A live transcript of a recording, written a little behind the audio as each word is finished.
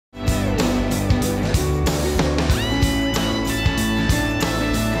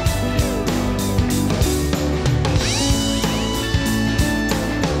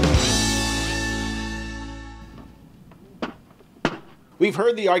We've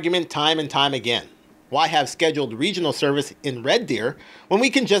heard the argument time and time again. Why have scheduled regional service in Red Deer when we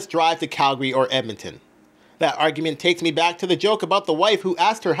can just drive to Calgary or Edmonton? That argument takes me back to the joke about the wife who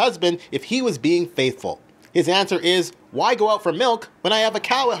asked her husband if he was being faithful. His answer is, why go out for milk when I have a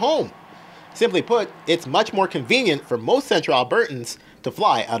cow at home? Simply put, it's much more convenient for most Central Albertans to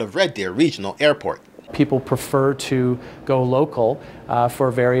fly out of Red Deer Regional Airport. People prefer to go local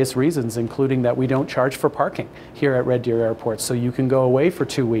for various reasons, including that we don't charge for parking here at Red Deer Airport. So you can go away for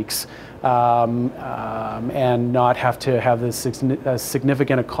 2 weeks and not have to have this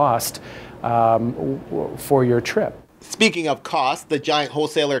significant cost for your trip. Speaking of cost, the giant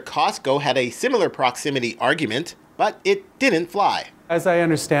wholesaler Costco had a similar proximity argument, but it didn't fly. As I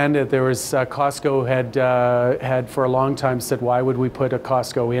understand it, there was Costco had for a long time said, why would we put a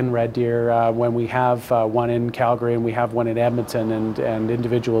Costco in Red Deer when we have one in Calgary and we have one in Edmonton, and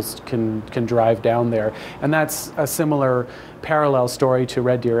individuals can drive down there. And that's a similar parallel story to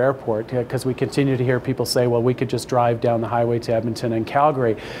Red Deer Airport, because we continue to hear people say, well, we could just drive down the highway to Edmonton and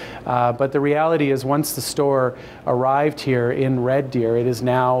Calgary. But the reality is, once the store arrived here in Red Deer, it is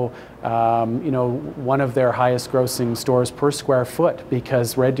now one of their highest grossing stores per square foot,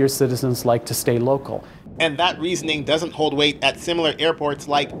 because Red Deer citizens like to stay local. And that reasoning doesn't hold weight at similar airports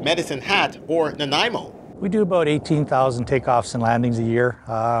like Medicine Hat or Nanaimo. We do about 18,000 takeoffs and landings a year.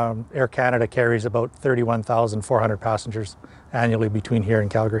 Air Canada carries about 31,400 passengers annually between here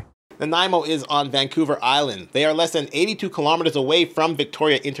and Calgary. Nanaimo is on Vancouver Island. They are less than 82 kilometers away from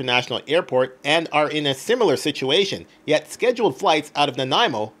Victoria International Airport and are in a similar situation, yet scheduled flights out of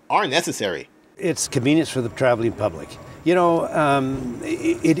Nanaimo are necessary. It's convenience for the traveling public. You know,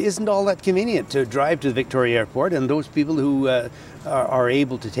 it isn't all that convenient to drive to the Victoria Airport, and those people who are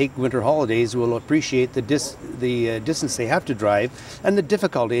able to take winter holidays will appreciate the distance they have to drive and the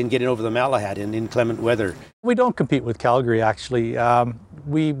difficulty in getting over the Malahat in inclement weather. We don't compete with Calgary, actually.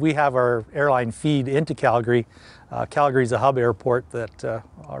 We have our airline feed into Calgary. Calgary is a hub airport that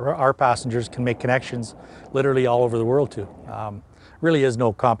our passengers can make connections literally all over the world to. Really is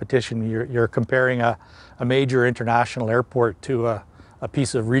no competition. You're comparing a major international airport to a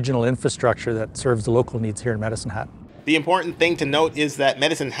piece of regional infrastructure that serves the local needs here in Medicine Hat. The important thing to note is that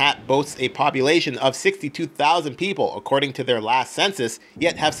Medicine Hat boasts a population of 62,000 people, according to their last census,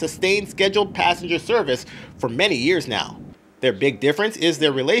 yet have sustained scheduled passenger service for many years now. Their big difference is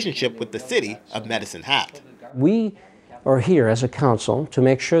their relationship with the city of Medicine Hat. We are here as a council to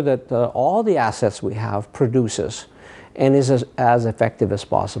make sure that all the assets we have produces and is as effective as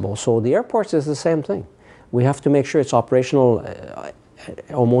possible. So the airports is the same thing. We have to make sure it's operational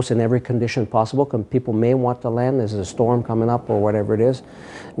almost in every condition possible, because people may want to land. There's a storm coming up or whatever it is.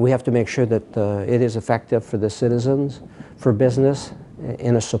 We have to make sure that it is effective for the citizens, for business,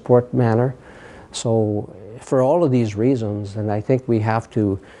 in a support manner. So for all of these reasons, and I think we have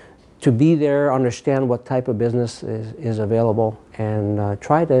to be there, understand what type of business is available, and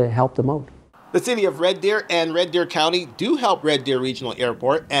try to help them out. The city of Red Deer and Red Deer County do help Red Deer Regional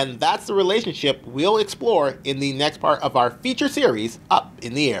Airport, and that's the relationship we'll explore in the next part of our feature series, Up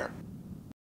in the Air.